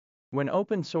When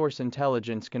open-source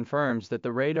intelligence confirms that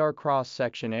the radar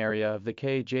cross-section area of the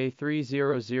KJ3000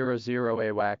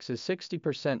 AWACS is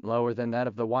 60% lower than that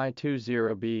of the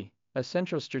Y-20B, a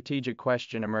central strategic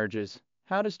question emerges.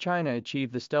 How does China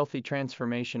achieve the stealthy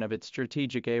transformation of its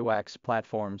strategic AWACS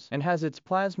platforms? And has its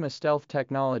plasma stealth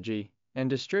technology and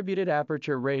distributed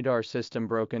aperture radar system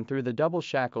broken through the double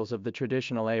shackles of the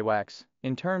traditional AWACS,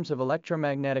 in terms of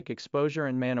electromagnetic exposure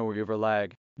and manoeuvre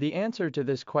lag? The answer to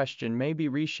this question may be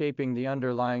reshaping the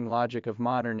underlying logic of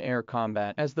modern air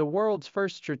combat. As the world's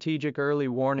first strategic early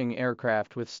warning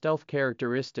aircraft with stealth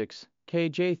characteristics,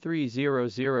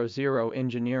 KJ3000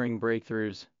 engineering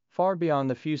breakthroughs, far beyond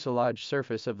the fuselage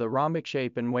surface of the rhombic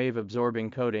shape and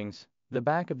wave-absorbing coatings, the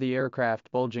back of the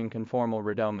aircraft bulging conformal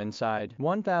radome inside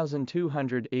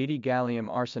 1280 gallium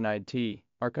arsenide T,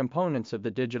 are components of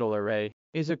the digital array.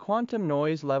 Is a quantum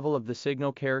noise level of the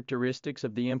signal characteristics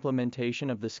of the implementation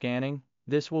of the scanning?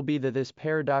 This will be this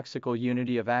paradoxical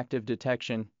unity of active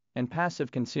detection and passive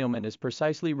concealment is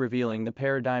precisely revealing the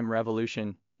paradigm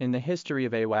revolution in the history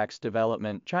of AWACS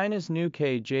development. China's new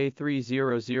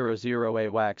KJ3000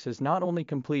 AWACS has not only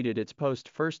completed its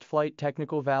post-first flight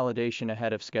technical validation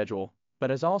ahead of schedule, but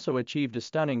has also achieved a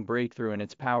stunning breakthrough in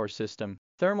its power system.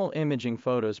 Thermal imaging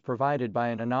photos provided by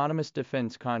an anonymous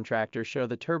defense contractor show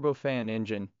the turbofan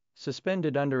engine,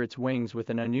 suspended under its wings with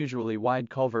an unusually wide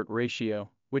culvert ratio,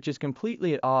 which is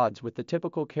completely at odds with the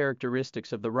typical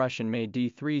characteristics of the Russian-made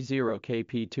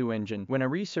D-30KP2 engine. When a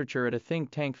researcher at a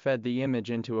think tank fed the image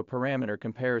into a parameter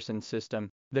comparison system,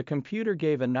 the computer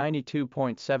gave a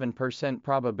 92.7%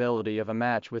 probability of a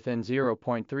match within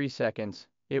 0.3 seconds.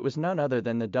 It was none other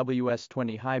than the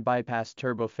WS-20 high-bypass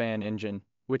turbofan engine,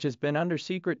 which has been under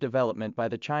secret development by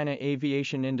the China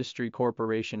Aviation Industry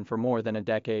Corporation for more than a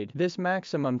decade. This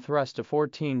maximum thrust of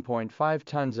 14.5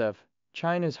 tons of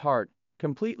China's heart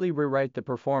completely rewrite the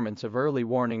performance of early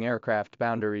warning aircraft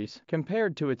boundaries.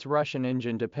 Compared to its Russian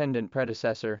engine-dependent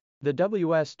predecessor, the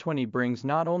WS-20 brings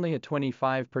not only a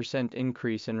 25%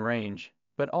 increase in range,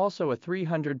 but also a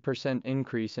 300%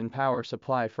 increase in power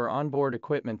supply for onboard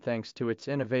equipment thanks to its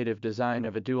innovative design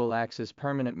of a dual-axis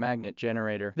permanent magnet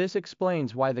generator. This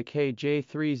explains why the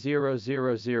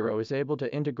KJ3000 is able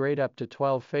to integrate up to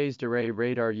 12 phased array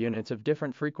radar units of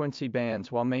different frequency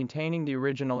bands while maintaining the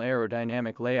original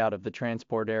aerodynamic layout of the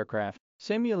transport aircraft.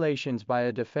 Simulations by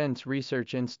a defense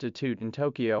research institute in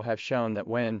Tokyo have shown that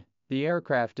when the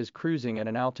aircraft is cruising at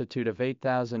an altitude of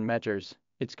 8,000 meters,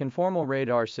 its conformal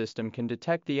radar system can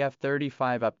detect the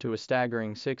F-35 up to a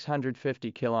staggering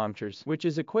 650 kilometers, which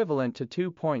is equivalent to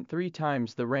 2.3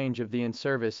 times the range of the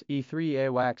in-service E-3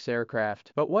 AWACS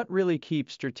aircraft. But what really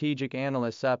keeps strategic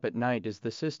analysts up at night is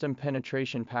the system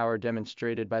penetration power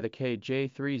demonstrated by the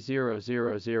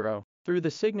KJ3000. Through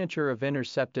the signature of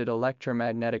intercepted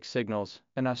electromagnetic signals,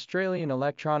 an Australian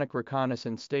electronic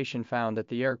reconnaissance station found that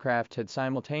the aircraft had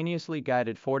simultaneously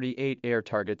guided 48 air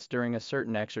targets during a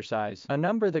certain exercise, a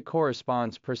number that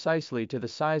corresponds precisely to the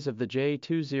size of the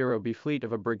J-20B fleet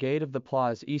of a brigade of the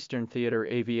PLA's Eastern Theater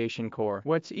Aviation Corps.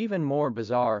 What's even more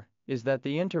bizarre is that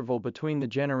the interval between the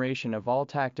generation of all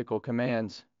tactical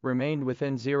commands remained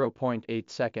within 0.8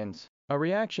 seconds, a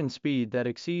reaction speed that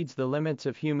exceeds the limits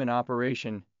of human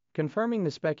operation, confirming the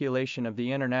speculation of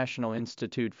the International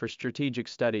Institute for Strategic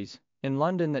Studies in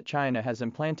London that China has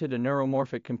implanted a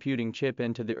neuromorphic computing chip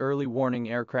into the early warning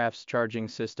aircraft's charging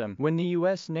system. When the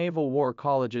U.S. Naval War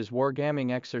College's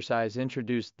wargaming exercise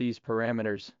introduced these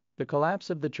parameters, the collapse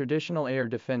of the traditional air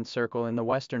defense circle in the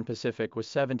Western Pacific was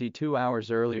 72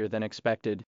 hours earlier than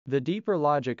expected. The deeper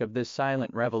logic of this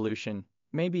silent revolution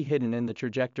may be hidden in the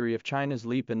trajectory of China's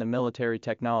leap in the military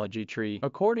technology tree.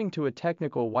 According to a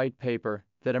technical white paper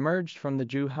that emerged from the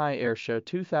Zhuhai Airshow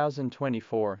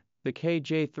 2024, the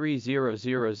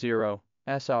KJ3000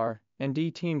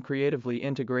 SR&D team creatively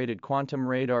integrated quantum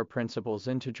radar principles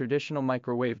into traditional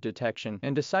microwave detection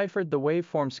and deciphered the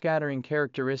waveform scattering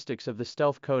characteristics of the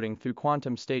stealth coating through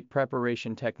quantum state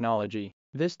preparation technology.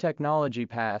 This technology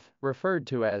path, referred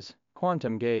to as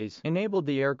quantum gaze, enabled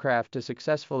the aircraft to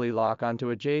successfully lock onto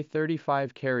a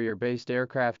J-35 carrier-based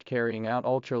aircraft carrying out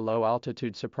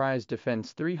ultra-low-altitude surprise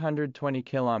defense 320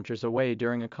 kilometers away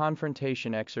during a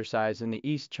confrontation exercise in the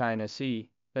East China Sea,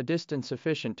 a distance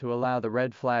sufficient to allow the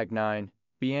Red Flag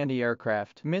 9B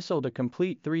anti-aircraft missile to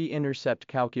complete 3 intercept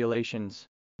calculations.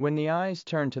 When the eyes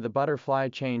turn to the butterfly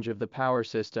change of the power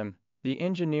system, the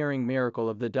engineering miracle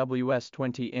of the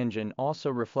WS-20 engine also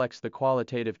reflects the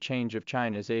qualitative change of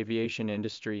China's aviation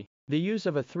industry. The use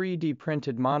of a 3D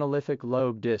printed monolithic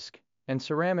lobe disc and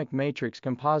ceramic matrix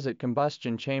composite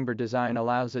combustion chamber design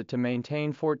allows it to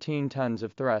maintain 14 tons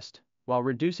of thrust, while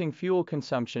reducing fuel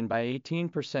consumption by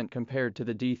 18% compared to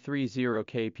the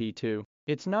D-30KP2.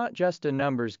 It's not just a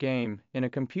numbers game. In a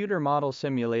computer model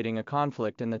simulating a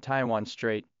conflict in the Taiwan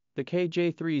Strait, the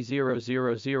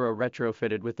KJ3000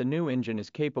 retrofitted with the new engine is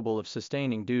capable of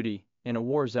sustaining duty in a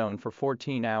war zone for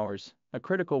 14 hours, a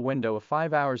critical window of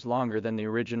 5 hours longer than the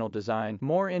original design.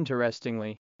 More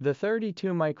interestingly, the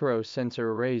 32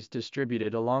 micro-sensor arrays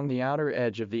distributed along the outer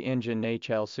edge of the engine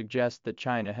nacelle suggest that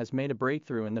China has made a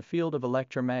breakthrough in the field of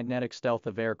electromagnetic stealth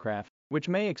of aircraft, which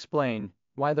may explain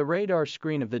why the radar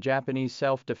screen of the Japanese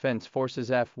Self-Defense Forces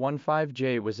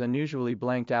F-15J was unusually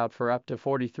blanked out for up to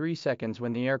 43 seconds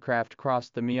when the aircraft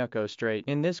crossed the Miyako Strait.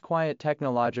 In this quiet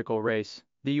technological race,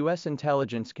 the U.S.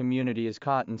 intelligence community is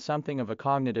caught in something of a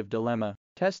cognitive dilemma.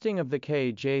 Testing of the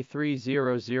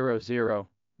KJ3000,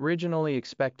 originally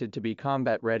expected to be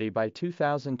combat-ready by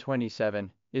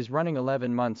 2027, is running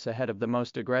 11 months ahead of the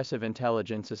most aggressive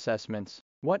intelligence assessments.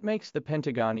 What makes the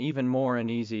Pentagon even more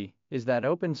uneasy is that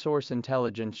open-source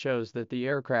intelligence shows that the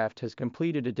aircraft has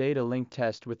completed a data link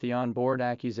test with the onboard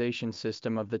acquisition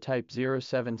system of the Type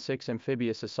 076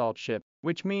 amphibious assault ship,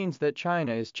 which means that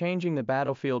China is changing the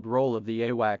battlefield role of the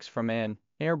AWACS from an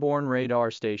airborne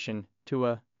radar station to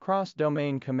a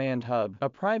cross-domain command hub. A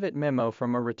private memo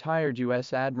from a retired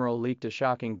U.S. admiral leaked a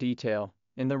shocking detail.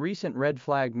 In the recent Red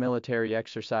Flag military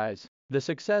exercise, the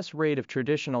success rate of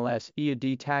traditional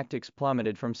SEAD tactics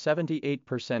plummeted from 78%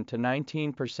 to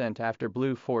 19% after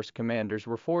Blue Force commanders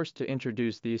were forced to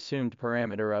introduce the assumed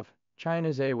parameter of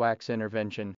China's AWACS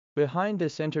intervention. Behind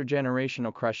this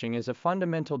intergenerational crushing is a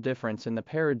fundamental difference in the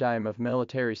paradigm of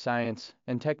military science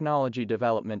and technology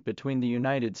development between the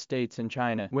United States and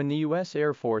China. When the U.S.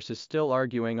 Air Force is still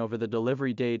arguing over the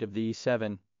delivery date of the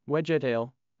E-7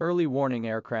 Wedge-tail early warning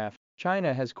aircraft,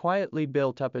 China has quietly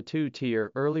built up a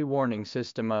two-tier early warning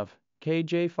system of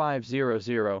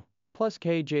KJ-500 plus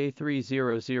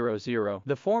KJ-3000,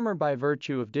 the former by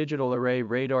virtue of digital array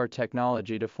radar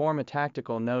technology to form a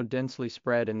tactical node densely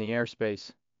spread in the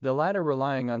airspace, the latter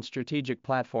relying on strategic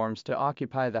platforms to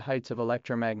occupy the heights of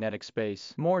electromagnetic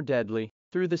space. More deadly,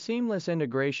 through the seamless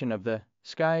integration of the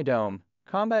Sky Dome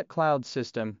combat cloud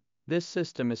system, this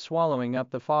system is swallowing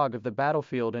up the fog of the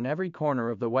battlefield in every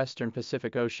corner of the western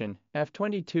Pacific Ocean.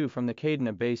 F-22 from the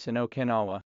Kadena base in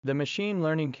Okinawa. The machine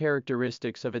learning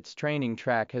characteristics of its training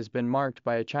track has been marked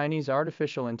by a Chinese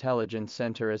artificial intelligence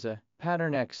center as a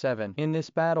pattern X7. In this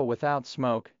battle without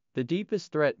smoke, the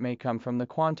deepest threat may come from the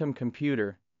quantum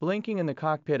computer, blinking in the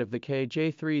cockpit of the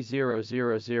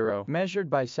KJ3000. Measured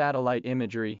by satellite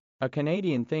imagery, a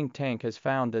Canadian think tank has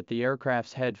found that the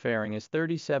aircraft's head fairing is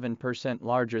 37%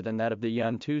 larger than that of the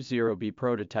Yun-20B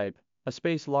prototype, a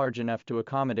space large enough to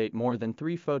accommodate more than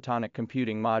 3 photonic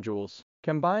computing modules.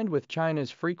 Combined with China's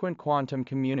frequent quantum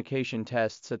communication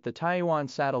tests at the Taiwan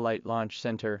Satellite Launch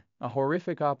Center, a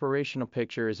horrific operational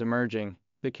picture is emerging.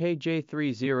 The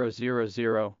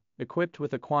KJ3000, equipped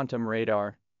with a quantum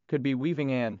radar, could be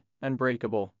weaving an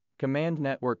unbreakable command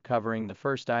network covering the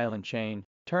first island chain,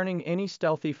 turning any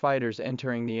stealthy fighters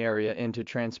entering the area into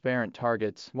transparent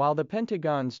targets. While the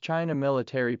Pentagon's China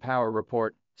Military Power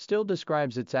Report still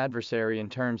describes its adversary in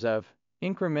terms of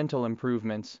incremental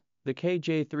improvements, the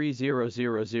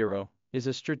KJ3000 is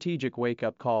a strategic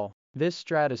wake-up call. This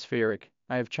stratospheric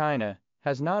eye of China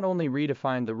has not only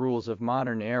redefined the rules of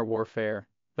modern air warfare,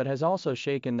 but has also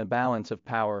shaken the balance of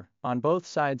power on both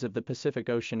sides of the Pacific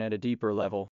Ocean at a deeper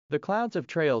level. The clouds of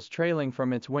trails trailing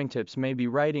from its wingtips may be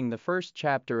writing the first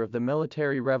chapter of the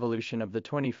military revolution of the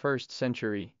 21st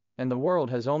century, and the world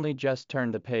has only just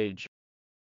turned the page.